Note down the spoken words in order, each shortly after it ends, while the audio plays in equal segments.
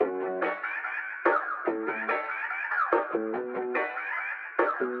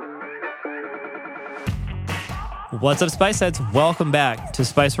What's up, Spice Heads? Welcome back to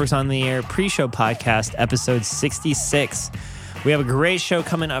Spiceworks on the Air pre-show podcast, episode 66. We have a great show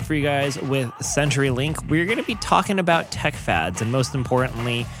coming up for you guys with CenturyLink. We're going to be talking about tech fads and, most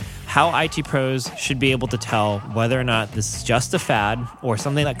importantly, how IT pros should be able to tell whether or not this is just a fad or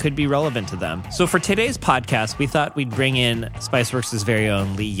something that could be relevant to them. So for today's podcast, we thought we'd bring in Spiceworks' very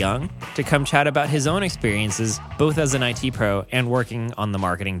own Lee Young to come chat about his own experiences, both as an IT pro and working on the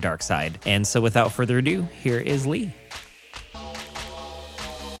marketing dark side. And so without further ado, here is Lee.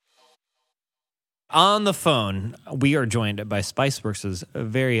 On the phone, we are joined by Spiceworks'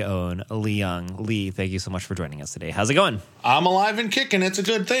 very own Lee Young. Lee, thank you so much for joining us today. How's it going? I'm alive and kicking. It's a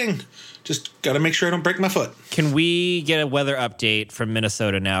good thing. Just got to make sure I don't break my foot. Can we get a weather update from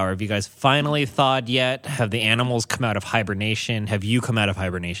Minnesota now? Or have you guys finally thawed yet? Have the animals come out of hibernation? Have you come out of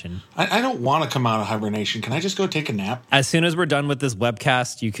hibernation? I don't want to come out of hibernation. Can I just go take a nap? As soon as we're done with this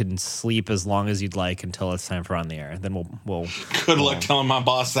webcast, you can sleep as long as you'd like until it's time for On the Air. Then we'll Good luck telling my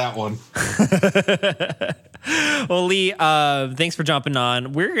boss that one. Well, Lee, thanks for jumping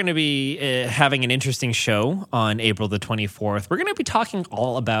on. We're going to be having an interesting show on April the 24th. We're going to be talking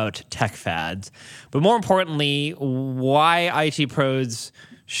all about tech fads, but more importantly, why IT pros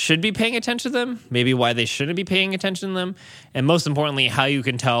should be paying attention to them, maybe why they shouldn't be paying attention to them, and most importantly, how you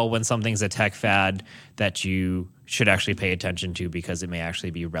can tell when something's a tech fad that you should actually pay attention to because it may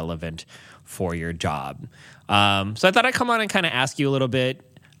actually be relevant for your job. So I thought I'd come on and kind of ask you a little bit.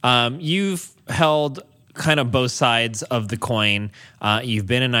 You've held kind of both sides of the coin. You've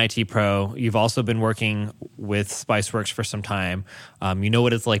been an IT pro. You've also been working with Spiceworks for some time. You know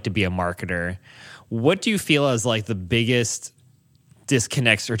what it's like to be a marketer. What do you feel as like the biggest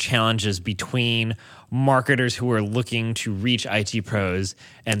disconnects or challenges between marketers who are looking to reach IT pros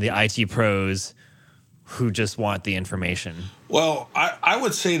and the IT pros who just want the information? Well, I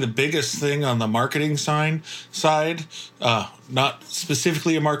would say the biggest thing on the marketing side, not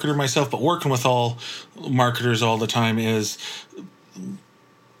specifically a marketer myself, but working with all marketers all the time, is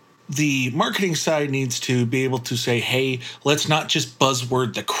the marketing side needs to be able to say, hey, let's not just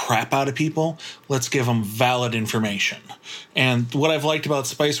buzzword the crap out of people. Let's give them valid information. And what I've liked about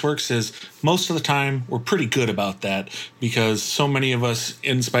Spiceworks is most of the time we're pretty good about that because so many of us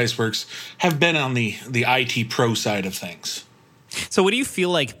in Spiceworks have been on the IT pro side of things. So what do you feel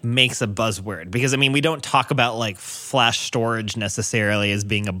like makes a buzzword? Because, I mean, we don't talk about like flash storage necessarily as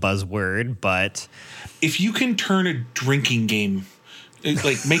being a buzzword, but if you can turn a drinking game,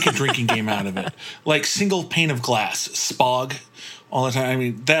 like make a drinking game out of it, like single pane of glass, SPOG, all the time. I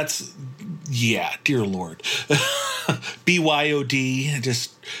mean, that's, yeah, dear Lord. BYOD,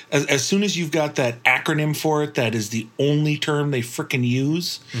 just as soon as you've got that acronym for it, that is the only term they frickin'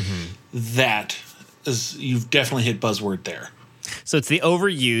 use, that is, you've definitely hit buzzword there. So it's the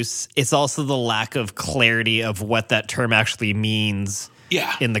overuse. It's also the lack of clarity of what that term actually means.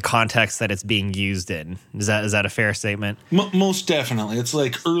 Yeah. In the context that it's being used in. Is that a fair statement? Most definitely. It's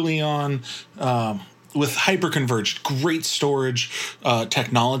like early on with hyperconverged, great storage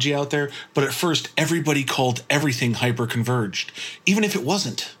technology out there. But at first, everybody called everything hyperconverged, even if it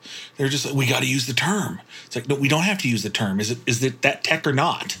wasn't. They're just like, we got to use the term. It's like, no, we don't have to use the term. Is it that tech or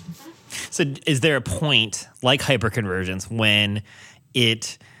not? So is there a point like hyperconvergence when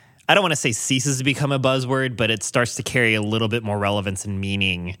it, I don't want to say ceases to become a buzzword, but it starts to carry a little bit more relevance and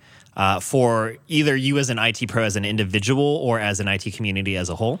meaning for either you as an IT pro, as an individual, or as an IT community as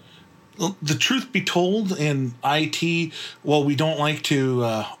a whole? Well, the truth be told, in IT, well, we don't like to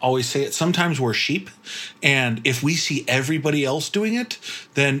always say it. Sometimes we're sheep, and if we see everybody else doing it,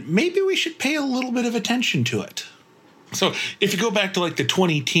 then maybe we should pay a little bit of attention to it. So if you go back to like the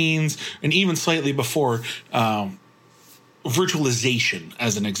 20-teens and even slightly before, virtualization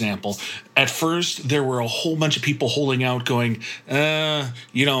as an example. At first, there were a whole bunch of people holding out going,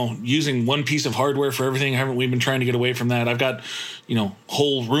 using one piece of hardware for everything. Haven't we been trying to get away from that? I've got,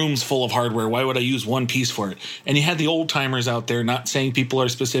 whole rooms full of hardware. Why would I use one piece for it? And you had the old timers out there, not saying people are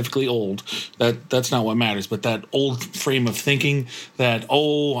specifically old. That's not what matters. But that old frame of thinking that,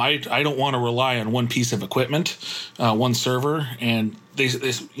 I don't want to rely on one piece of equipment, one server. And they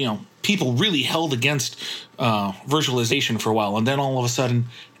people really held against virtualization for a while. And then all of a sudden,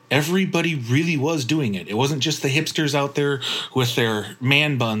 everybody really was doing it. It wasn't just the hipsters out there with their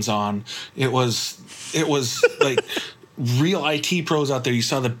man buns on. It was like real IT pros out there. You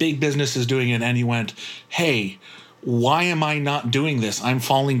saw the big businesses doing it, and you went, hey, why am I not doing this? I'm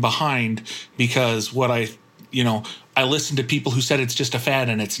falling behind because I listened to people who said it's just a fad,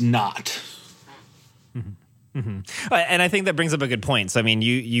 and it's not. Mm-hmm. Mm-hmm. And I think that brings up a good point. So, I mean,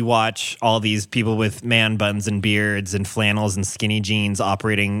 you watch all these people with man buns and beards and flannels and skinny jeans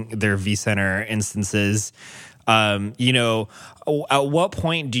operating their vCenter instances. At what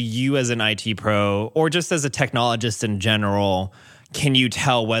point do you as an IT pro or just as a technologist in general, can you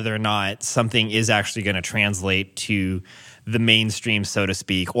tell whether or not something is actually going to translate to the mainstream, so to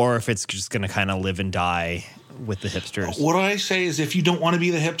speak, or if it's just going to kind of live and die with the hipsters? What I say is if you don't want to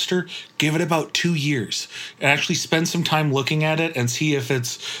be the hipster, give it about 2 years and actually spend some time looking at it and see if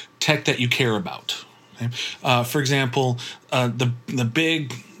it's tech that you care about. Okay? For example, the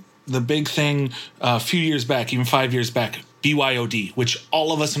big thing a few years back, even 5 years back, BYOD, which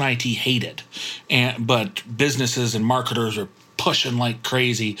all of us in IT hated, but businesses and marketers are pushing like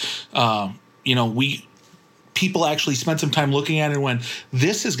crazy. People actually spent some time looking at it and went,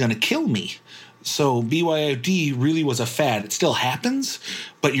 this is going to kill me. So BYOD really was a fad. It still happens,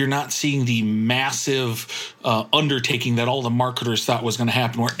 but you're not seeing the massive undertaking that all the marketers thought was going to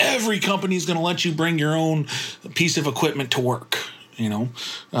happen, where every company is going to let you bring your own piece of equipment to work.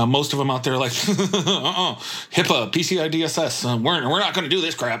 Most of them out there are like, HIPAA, PCI DSS, we're not going to do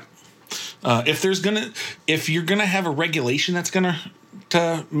this crap. If you're gonna have a regulation that's gonna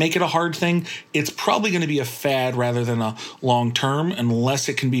to make it a hard thing, it's probably going to be a fad rather than a long term, unless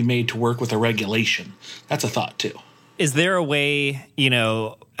it can be made to work with a regulation. That's a thought too. Is there a way,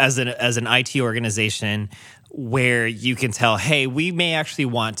 as an IT organization, where you can tell, hey, we may actually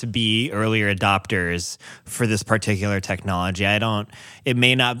want to be earlier adopters for this particular technology. It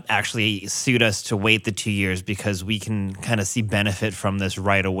may not actually suit us to wait the 2 years because we can kind of see benefit from this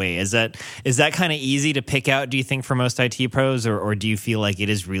right away. Is that kind of easy to pick out, do you think, for most IT pros, or do you feel like it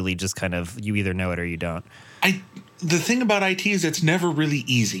is really just kind of you either know it or you don't? The thing about IT is it's never really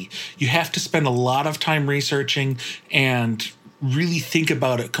easy. You have to spend a lot of time researching and really think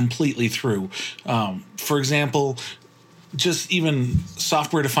about it completely through. For example, just even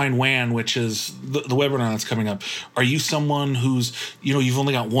software-defined WAN, which is the webinar that's coming up. Are you someone who's, you've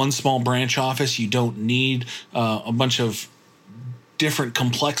only got one small branch office, you don't need a bunch of different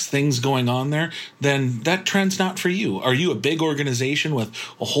complex things going on there, then that trend's not for you. Are you a big organization with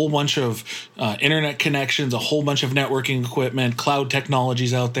a whole bunch of internet connections, a whole bunch of networking equipment, cloud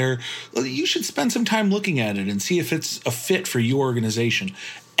technologies out there? Well, you should spend some time looking at it and see if it's a fit for your organization.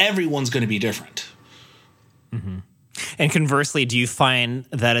 Everyone's going to be different. Mm-hmm. And conversely, do you find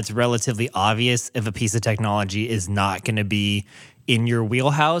that it's relatively obvious if a piece of technology is not going to be in your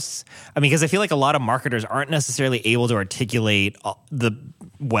wheelhouse? Because I feel like a lot of marketers aren't necessarily able to articulate the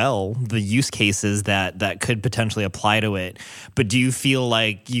use cases that could potentially apply to it. But do you feel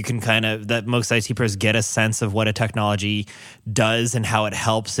like you can that most IT pros get a sense of what a technology does and how it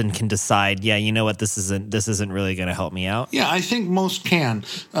helps and can decide, yeah, you know what, this isn't really going to help me out? Yeah, I think most can.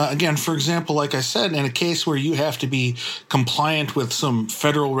 Again, for example, like I said, in a case where you have to be compliant with some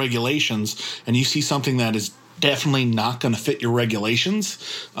federal regulations and you see something that is definitely not going to fit your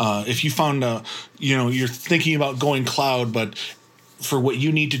regulations. If you found you're thinking about going cloud, but for what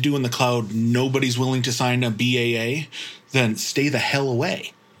you need to do in the cloud, nobody's willing to sign a BAA, then stay the hell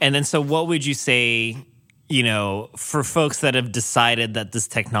away. And then, so what would you say, for folks that have decided that this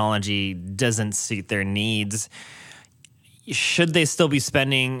technology doesn't suit their needs, should they still be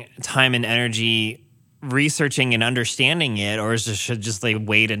spending time and energy researching and understanding it, or should just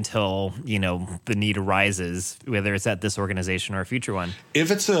wait until the need arises, whether it's at this organization or a future one?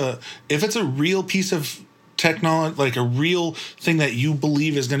 If it's a real piece of technology, like a real thing that you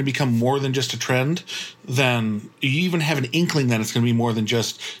believe is going to become more than just a trend, then you even have an inkling that it's going to be more than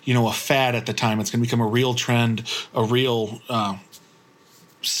just a fad at the time. It's going to become a real trend, a real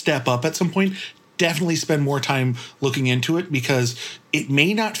step up at some point. Definitely spend more time looking into it, because it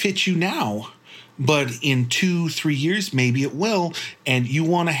may not fit you now, but in 2-3 years, maybe it will. And you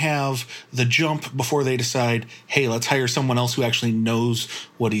want to have the jump before they decide, hey, let's hire someone else who actually knows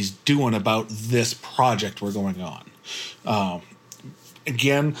what he's doing about this project we're going on.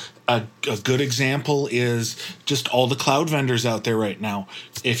 Again, a good example is just all the cloud vendors out there right now.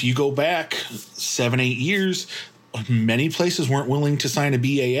 If you go back 7-8 years, many places weren't willing to sign a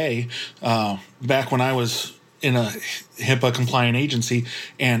BAA. Back when I was in a HIPAA compliant agency,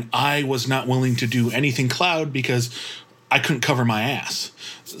 and I was not willing to do anything cloud because I couldn't cover my ass.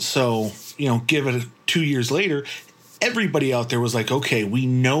 So, give it 2 years later, everybody out there was like, okay, we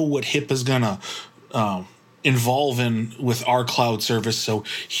know what HIPAA is going to involve in with our cloud service. So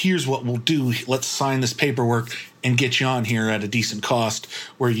here's what we'll do. Let's sign this paperwork and get you on here at a decent cost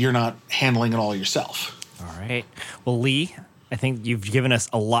where you're not handling it all yourself. All right. Well, Lee, I think you've given us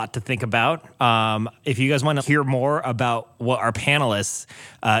a lot to think about. If you guys want to hear more about what our panelists,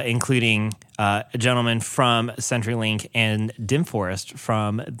 including a gentleman from CenturyLink and Dim Forest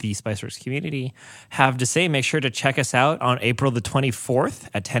from the Spiceworks community, have to say, make sure to check us out on April the 24th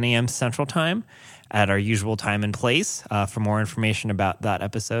at 10 a.m. Central Time at our usual time and place. For more information about that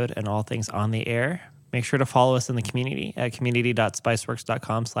episode and all things on the air, make sure to follow us in the community at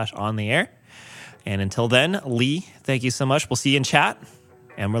community.spiceworks.com/ontheair. And until then, Lee, thank you so much. We'll see you in chat,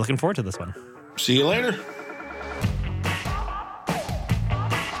 and we're looking forward to this one. See you later.